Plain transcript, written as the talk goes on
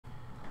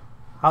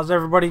How's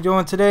everybody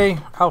doing today?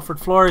 Alfred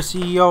Flores,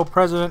 CEO,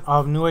 President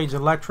of New Age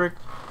Electric.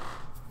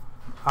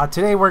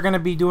 Today we're going to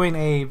be doing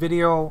a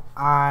video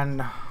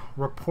on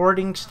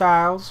reporting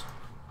styles,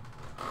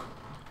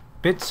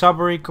 bit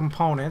summary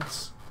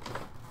components,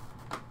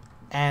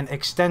 and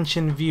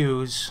extension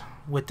views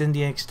within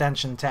the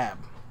extension tab.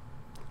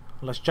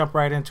 Let's jump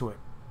right into it.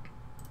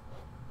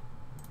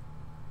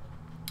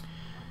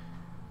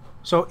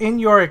 So in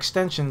your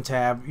extension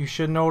tab, you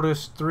should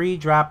notice 3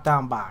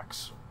 drop-down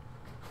boxes.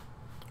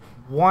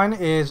 One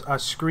is a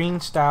screen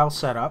style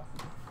setup.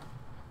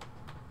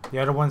 The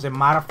other one's a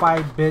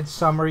modified bid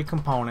summary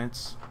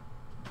components.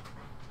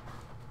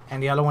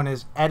 And the other one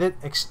is edit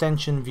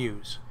extension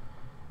views.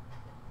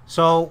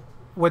 So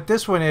what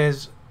this one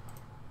is,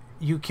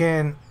 you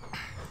can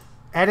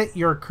edit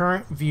your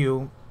current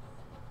view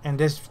in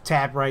this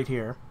tab right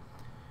here.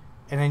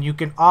 And then you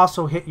can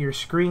also hit your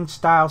screen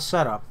style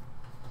setup.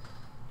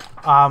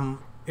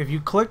 If you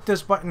click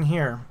this button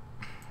here,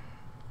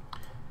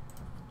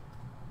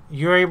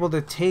 you're able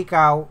to take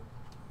out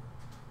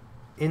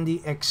in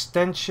the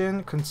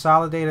extension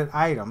consolidated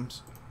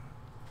items.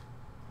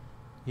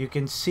 You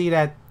can see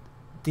that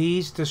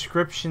these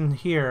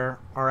descriptions here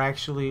are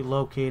actually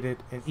located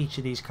in each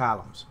of these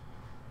columns: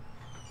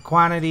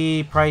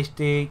 quantity, price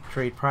date,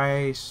 trade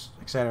price,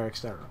 etc.,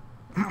 etc.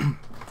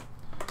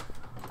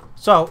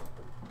 So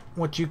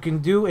what you can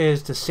do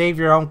is to save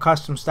your own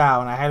custom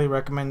style, and I highly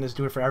recommend this,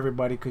 do it for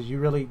everybody, because you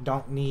really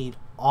don't need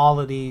all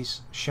of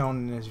these shown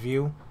in this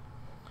view.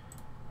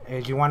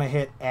 Is you want to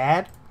hit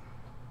add,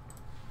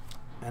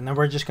 and then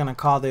we're just going to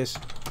call this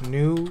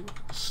new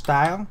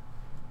style,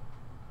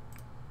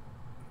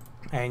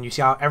 and you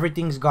see how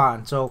everything's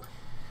gone. So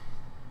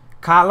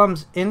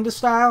columns in the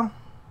style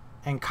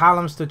and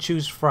columns to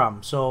choose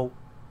from. So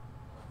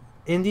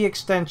in the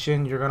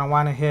extension, you're going to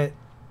want to hit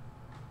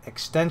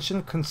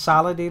extension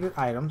consolidated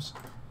items,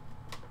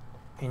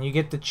 and you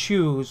get to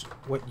choose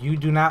what you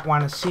do not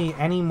want to see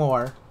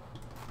anymore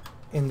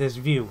in this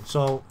view.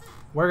 So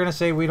we're going to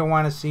say we don't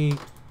want to see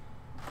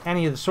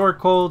any of the sort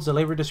codes, the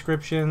labor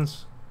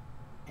descriptions,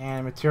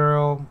 and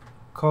material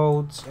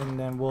codes. And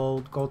then we'll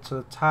go to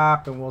the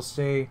top and we'll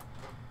say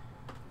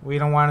we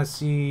don't want to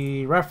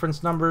see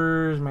reference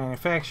numbers,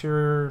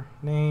 manufacturer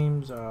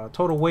names,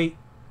 total weight,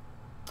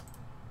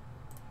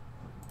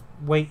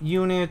 weight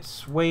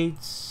units,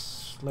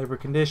 weights, labor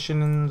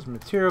conditions,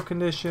 material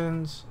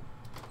conditions,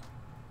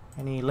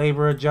 any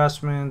labor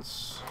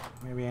adjustments,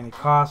 maybe any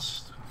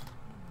cost,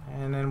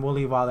 and then we'll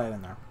leave all that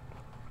in there.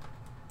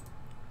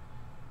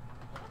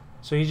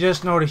 So you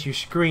just notice your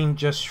screen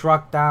just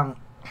shrunk down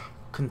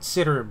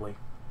considerably.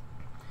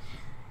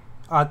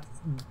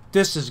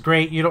 This is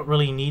great. You don't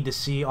really need to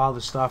see all the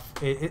stuff.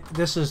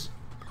 This is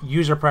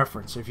user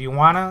preference. If you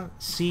want to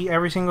see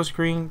every single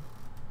screen,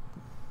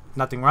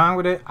 nothing wrong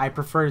with it. I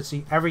prefer to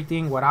see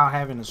everything without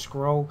having to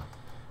scroll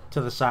to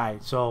the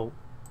side. So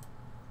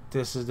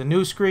this is the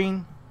new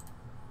screen.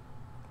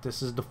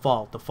 This is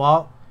default.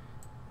 Default.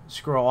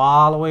 Scroll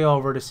all the way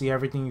over to see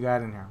everything you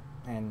got in here.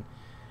 And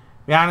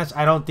to be honest,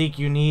 I don't think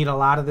you need a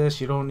lot of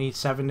this. You don't need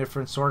 7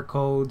 different sort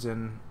codes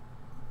and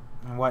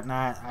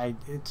whatnot.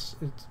 It's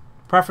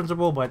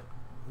preferable, but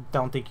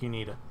don't think you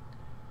need it.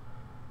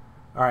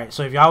 Alright,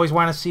 so if you always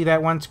want to see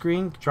that one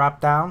screen, drop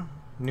down,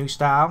 new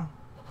style,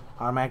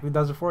 automatically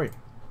does it for you.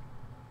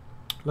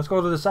 Let's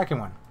go to the second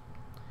one.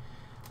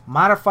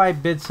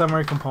 Modified bid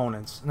summary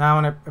components. Now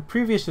in a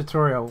previous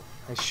tutorial,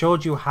 I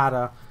showed you how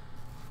to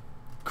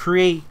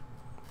create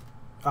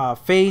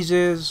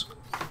phases,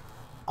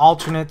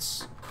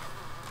 alternates.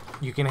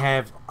 You can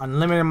have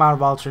unlimited amount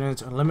of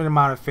alternates, unlimited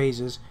amount of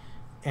phases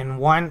in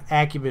one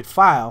Accubid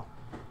file,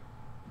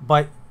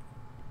 but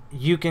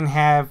you can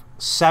have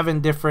 7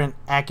 different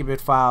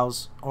Accubid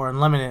files or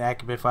unlimited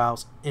Accubid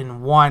files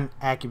in one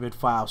Accubid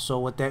file. So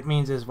what that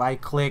means is if I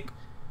click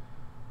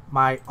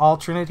my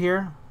alternate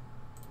here,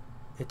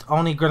 it's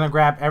only going to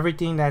grab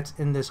everything that's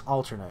in this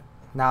alternate.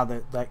 Now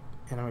that, like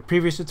in my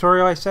previous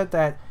tutorial, I said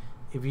that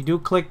if you do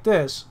click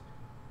this,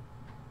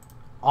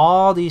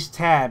 all these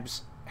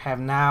tabs have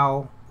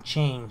now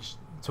changed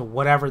to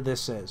whatever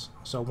this is.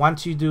 So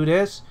once you do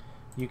this,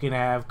 you can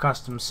have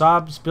custom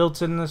subs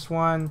built in this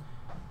one,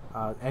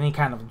 any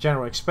kind of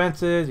general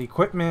expenses,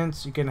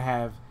 equipments. You can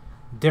have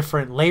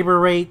different labor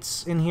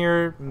rates in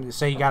here.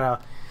 Say you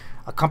got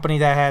a company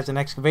that has an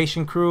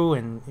excavation crew,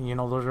 and you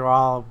know those are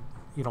all,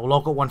 you know,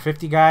 local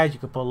 150 guys. You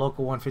could put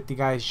local 150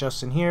 guys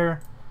just in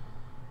here.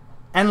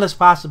 Endless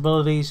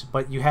possibilities,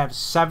 but you have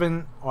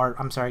 7, or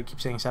I'm sorry, I keep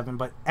saying 7,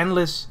 but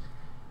endless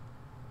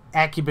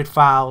Accubid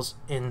files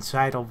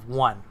inside of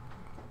one.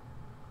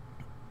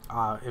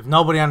 If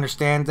nobody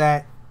understands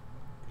that,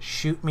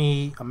 shoot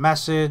me a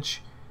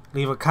message,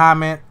 leave a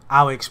comment.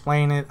 I'll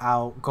explain it.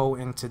 I'll go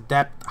into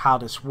depth how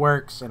this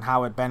works and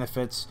how it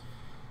benefits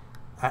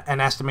an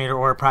estimator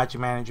or a project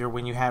manager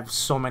when you have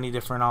so many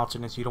different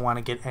alternates. You don't want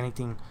to get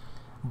anything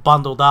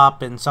bundled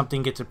up and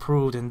something gets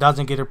approved and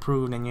doesn't get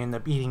approved and you end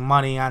up eating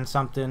money on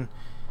something.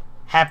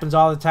 Happens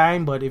all the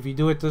time, but if you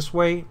do it this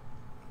way,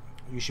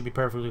 you should be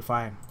perfectly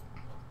fine.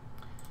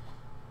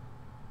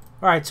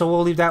 Alright, so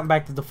we'll leave that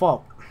back to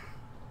default.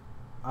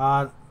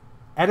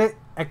 Edit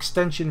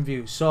extension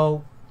view.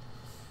 So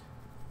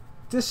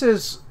this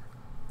is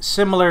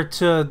similar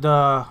to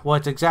the, well,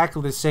 it's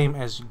exactly the same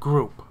as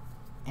group.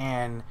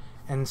 And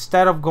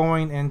instead of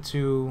going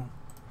into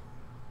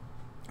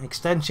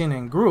extension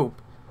and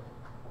group,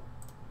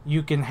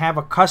 you can have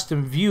a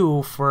custom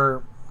view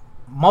for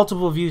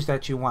multiple views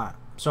that you want.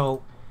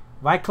 So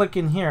if I click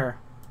in here,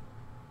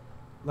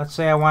 let's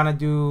say I want to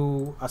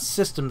do a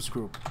systems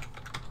group.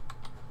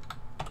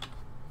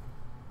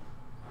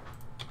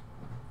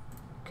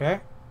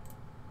 Okay.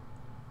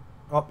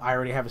 Oh, I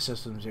already have a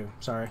systems view.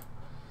 Sorry.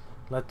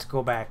 Let's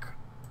go back.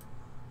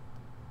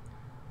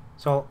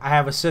 So I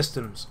have a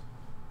systems.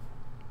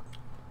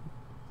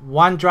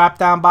 One drop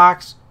down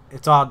box,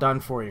 it's all done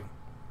for you.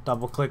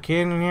 Double click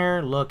in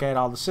here, look at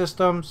all the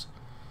systems.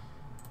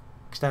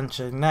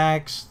 Extension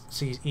next,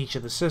 see each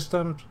of the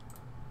systems.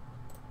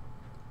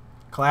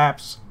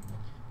 Collapse.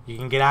 You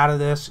can get out of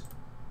this,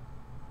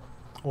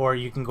 or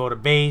you can go to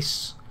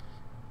base.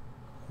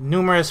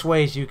 Numerous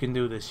ways you can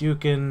do this. You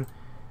can,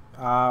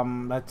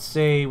 let's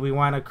say we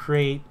want to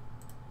create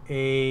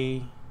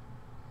a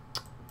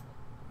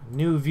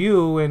new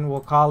view, and we'll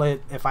call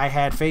it if I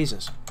had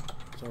phases.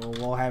 So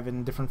we'll have it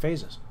in different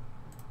phases.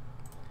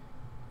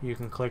 You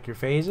can click your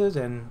phases,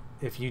 and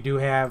if you do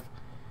have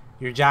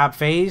your job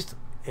phased,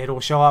 it'll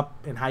show up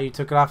in how you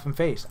took it off in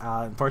phase.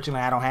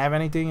 Unfortunately, I don't have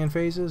anything in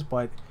phases,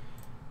 but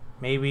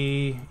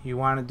maybe you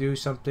want to do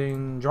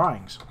something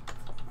drawings.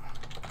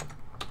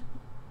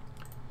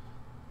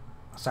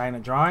 Assign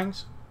it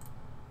drawings.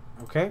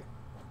 Okay.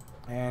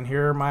 And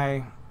here are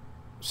my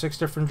 6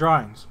 different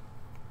drawings.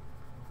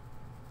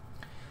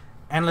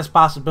 Endless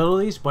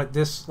possibilities, but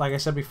this, like I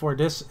said before,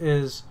 this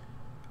is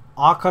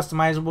all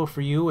customizable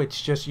for you.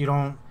 It's just you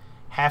don't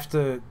have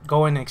to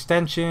go in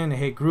extension and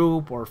hit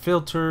group or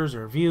filters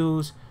or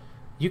views.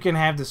 You can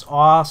have this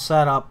all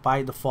set up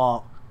by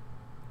default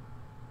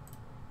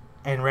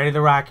and ready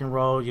to rock and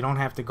roll. You don't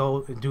have to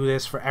go and do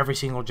this for every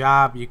single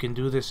job. You can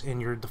do this in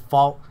your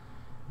default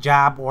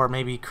job, or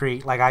maybe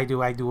create, like I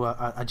do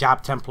a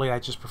job template. I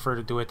just prefer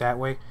to do it that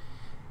way.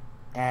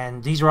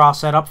 And these are all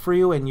set up for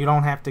you, and you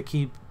don't have to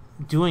keep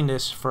doing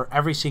this for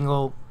every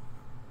single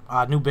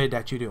new bid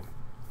that you do.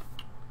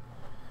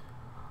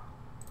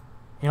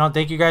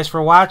 Thank you guys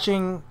for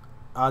watching.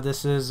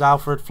 This is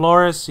Alfred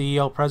Flores,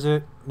 CEO,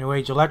 President, New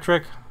Age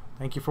Electric.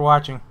 Thank you for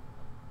watching.